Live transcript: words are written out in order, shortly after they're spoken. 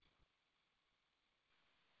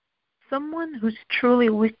someone who's truly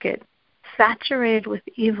wicked, saturated with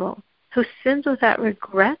evil, who sins without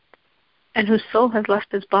regret, and whose soul has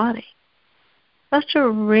left his body. Such a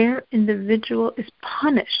rare individual is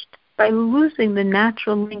punished by losing the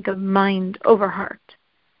natural link of mind over heart,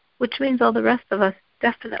 which means all the rest of us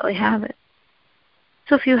definitely have it.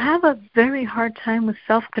 So if you have a very hard time with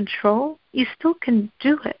self-control, you still can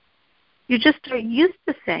do it. You just are used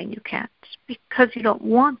to saying you can't because you don't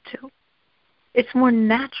want to. It's more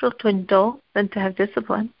natural to indulge than to have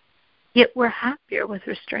discipline, yet we're happier with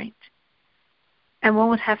restraint. And one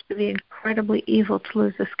would have to be incredibly evil to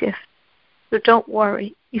lose this gift. So don't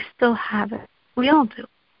worry, you still have it. We all do.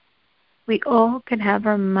 We all can have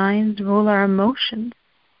our minds rule our emotions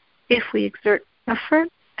if we exert effort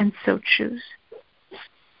and so choose.